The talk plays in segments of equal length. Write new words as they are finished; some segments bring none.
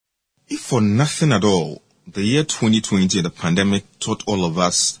If for nothing at all, the year 2020, the pandemic, taught all of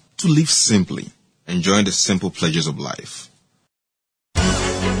us to live simply, enjoying the simple pleasures of life.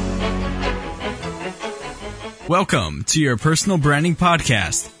 Welcome to your personal branding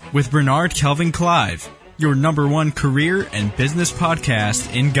podcast with Bernard Kelvin Clive, your #1 career and business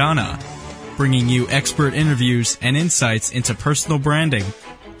podcast in Ghana, bringing you expert interviews and insights into personal branding,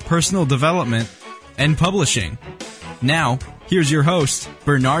 personal development, and publishing. Now, here's your host,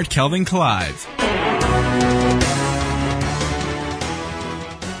 Bernard Kelvin Clive.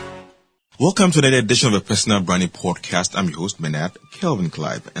 Welcome to another edition of the Personal Branding Podcast. I'm your host, Bernard Kelvin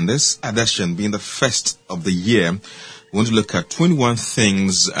Clive. And this edition, being the first of the year, we want to look at 21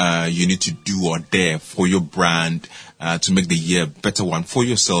 things you need to do or dare for your brand to make the year a better one for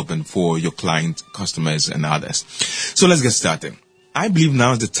yourself and for your clients, customers, and others. So let's get started. I believe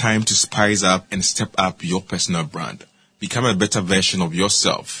now is the time to spice up and step up your personal brand. Become a better version of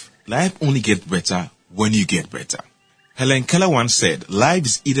yourself. Life only gets better when you get better. Helen Keller once said, life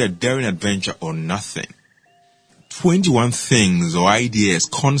is either a daring adventure or nothing. 21 things or ideas,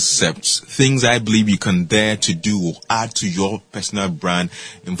 concepts, things I believe you can dare to do or add to your personal brand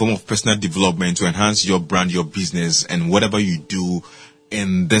in form of personal development to enhance your brand, your business, and whatever you do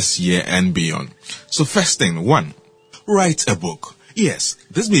in this year and beyond. So first thing, 1, write a book. Yes,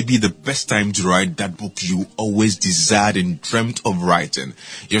 this may be the best time to write that book you always desired and dreamt of writing.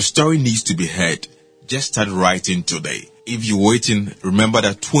 Your story needs to be heard. Just start writing today. If you're waiting, remember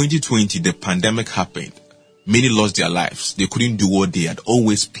that 2020, the pandemic happened. Many lost their lives. They couldn't do what they had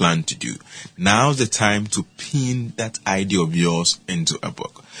always planned to do. Now's the time to pin that idea of yours into a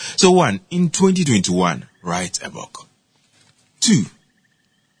book. So 1, in 2021, write a book. 2,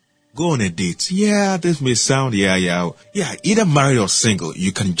 go on a date. Yeah, this may sound, either married or single.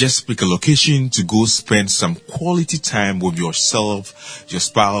 You can just pick a location to go spend some quality time with yourself, your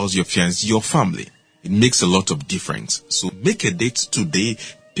spouse, your fiancé, your family. It makes a lot of difference. So make a date today.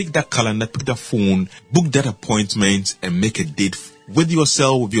 Pick that calendar, pick that phone, book that appointment, and make a date with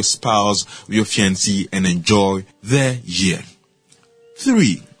yourself, with your spouse, with your fiancé, and enjoy the year.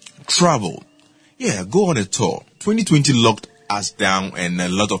 3, travel. Yeah, go on a tour. 2020 locked us down, and a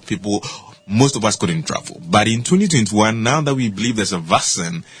lot of people, most of us couldn't travel. But in 2021, now that we believe there's a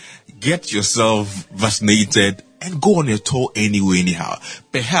vaccine, get yourself vaccinated and go on a tour anywhere, anyhow.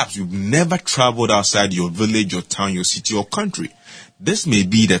 Perhaps you've never traveled outside your village, your town, your city, or country. This may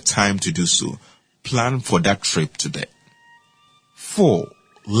be the time to do so. Plan for that trip today. 4,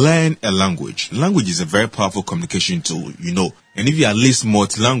 learn a language. Language is a very powerful communication tool, and if you are at least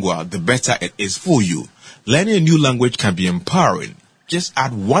multilingual, the better it is for you. Learning a new language can be empowering. Just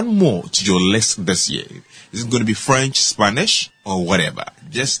add one more to your list this year. Is it going to be French, Spanish, or whatever?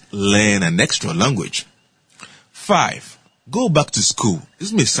 Just learn an extra language. 5, go back to school.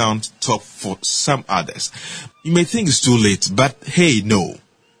 This may sound tough for some others. You may think it's too late, but hey, no.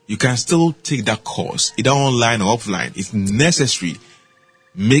 You can still take that course, either online or offline. It's necessary.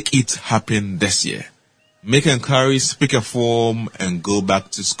 Make it happen this year. Make inquiries, pick a form, and go back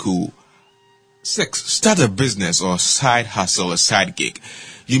to school. 6, start a business or side hustle, a side gig.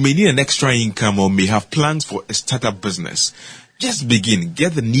 You may need an extra income or may have plans for a startup business. Just begin,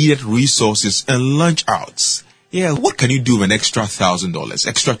 get the needed resources, and launch out. Yeah, what can you do with an extra $1,000,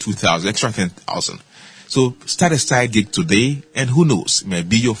 extra $2,000, extra $10,000? So start a side gig today, and who knows, it may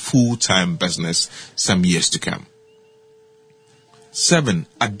be your full-time business some years to come. 7,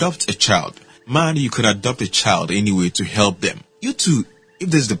 adopt a child. Man, you can adopt a child anyway to help them. You too, if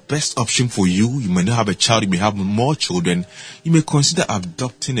this is the best option for you, you may not have a child, you may have more children, you may consider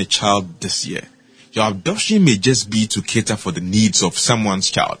adopting a child this year. Your adoption may just be to cater for the needs of someone's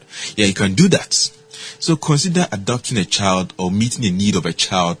child. Yeah, you can do that. So consider adopting a child or meeting the need of a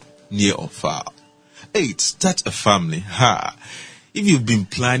child near or far. 8, start a family. If you've been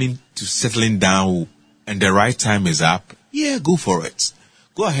planning to settling down and the right time is up, yeah, go for it.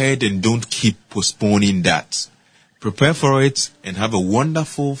 Go ahead and don't keep postponing that. Prepare for it and have a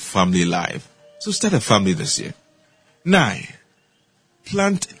wonderful family life. So start a family this year. 9,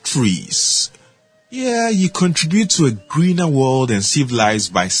 plant trees. Yeah, you contribute to a greener world and save lives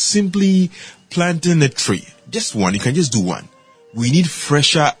by simply planting a tree. Just one. You can just do one. We need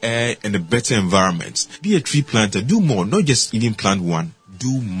fresher air and a better environment. Be a tree planter. Do more. Not just even plant one.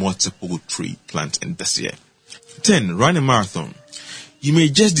 Do multiple tree planting this year. 10, run a marathon. You may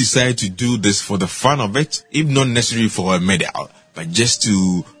just decide to do this for the fun of it, if not necessarily for a medal, but just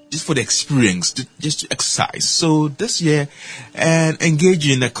for the experience, just to exercise. So this year, and engage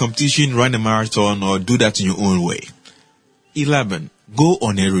in a competition, run a marathon, or do that in your own way. 11, go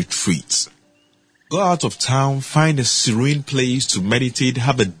on a retreat. Go out of town, find a serene place to meditate,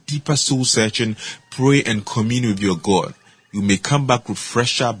 have a deeper soul searching, pray and commune with your God. You may come back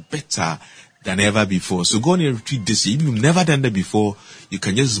refresher, better than ever before. So go on a retreat this year. If you've never done that before, you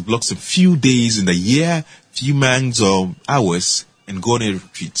can just block some few days in the year, few months or hours, and go on a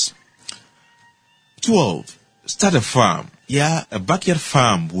retreat. 12. Start a farm. Yeah, a backyard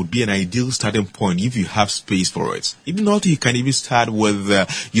farm would be an ideal starting point if you have space for it. If not, you can even start with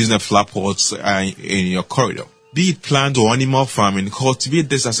using a flower pot in your corridor. Be it plant or animal farming, cultivate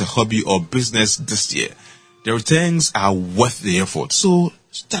this as a hobby or business this year. The returns are worth the effort. So,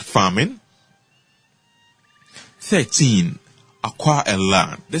 start farming. 13. Acquire a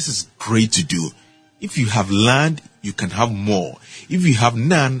land. This is great to do. If you have land, you can have more. If you have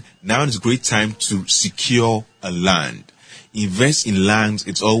none, now is a great time to secure a land. Invest in land,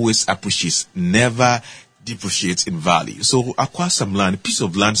 it always appreciates, never depreciates in value. So acquire some land, a piece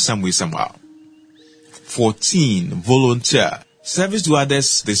of land somewhere, somehow. 14. Volunteer. Service to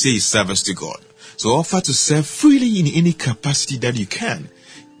others, they say, is service to God. So offer to serve freely in any capacity that you can.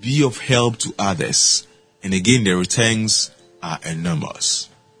 Be of help to others. And again, the returns are enormous.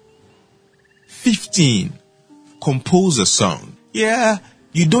 15. Compose a song. Yeah,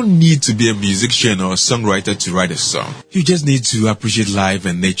 you don't need to be a musician or a songwriter to write a song. You just need to appreciate life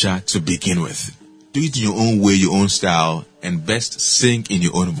and nature to begin with. Do it in your own way, your own style, and best sing in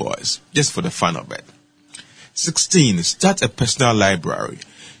your own voice, just for the fun of it. 16. Start a personal library.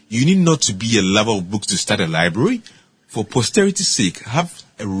 You need not to be a lover of books to start a library. For posterity's sake, have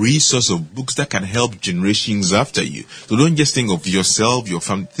a resource of books that can help generations after you. So don't just think of yourself, your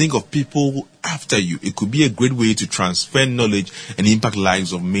family, think of people after you. It could be a great way to transfer knowledge and impact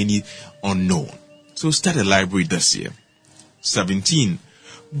lives of many unknown. So start a library this year. 17.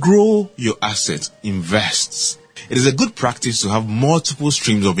 Grow your assets. Invest. It is a good practice to have multiple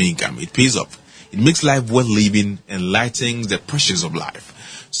streams of income. It pays up. It makes life worth living and lightens the pressures of life.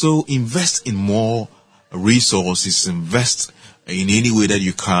 So invest in more resources, invest in any way that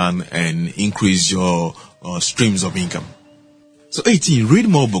you can and increase your streams of income. So 18, read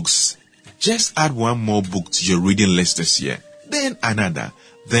more books. Just add one more book to your reading list this year. Then another.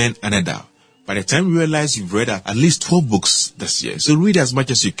 By the time you realize you've read at least 12 books this year. So read as much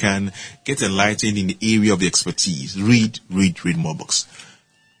as you can. Get enlightened in the area of the expertise. Read more books.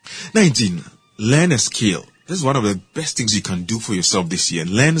 19, learn a skill. This is one of the best things you can do for yourself this year.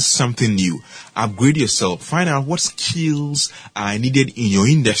 Learn something new. Upgrade yourself. Find out what skills are needed in your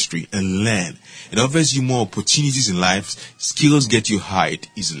industry and learn. It offers you more opportunities in life. Skills get you hired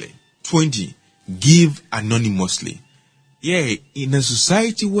easily. 20. Give anonymously. Yeah, in a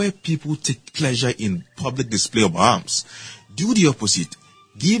society where people take pleasure in public display of arms, do the opposite.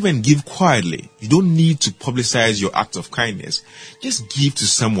 Give and give quietly. You don't need to publicize your act of kindness. Just give to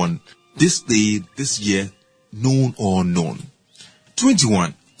someone this day, this year, known or unknown.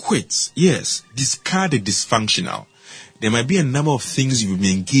 21. Quit. Yes, discard the dysfunctional. There might be a number of things you've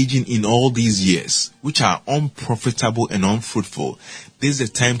been engaging in all these years, which are unprofitable and unfruitful. This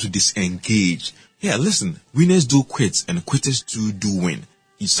is the time to disengage. Yeah, listen, winners do quit and quitters too do win.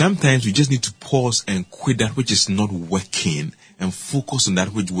 Sometimes we just need to pause and quit that which is not working and focus on that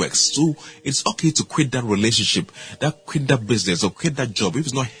which works. So it's okay to quit that relationship, quit that business or quit that job if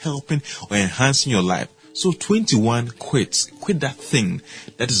it's not helping or enhancing your life. So 21, quit. Quit that thing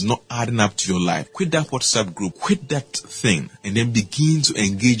that is not adding up to your life. Quit that WhatsApp group. Quit that thing and then begin to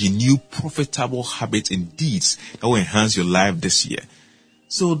engage in new profitable habits and deeds that will enhance your life this year.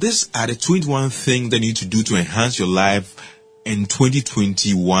 So these are the 21 things that you need to do to enhance your life in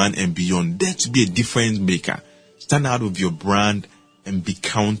 2021 and beyond. Dare to be a difference maker. Stand out with your brand and be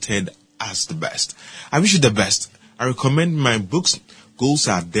counted as the best. I wish you the best. I recommend my books. Goals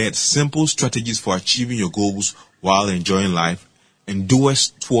Are Dead. Simple strategies for achieving your goals while enjoying life.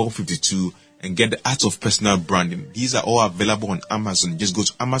 Endorse 1252 and get the art of personal branding. These are all available on Amazon. Just go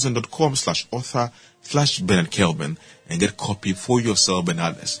to amazon.com/author/Bernard Kelvin and get a copy for yourself and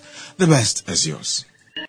others. The best is yours.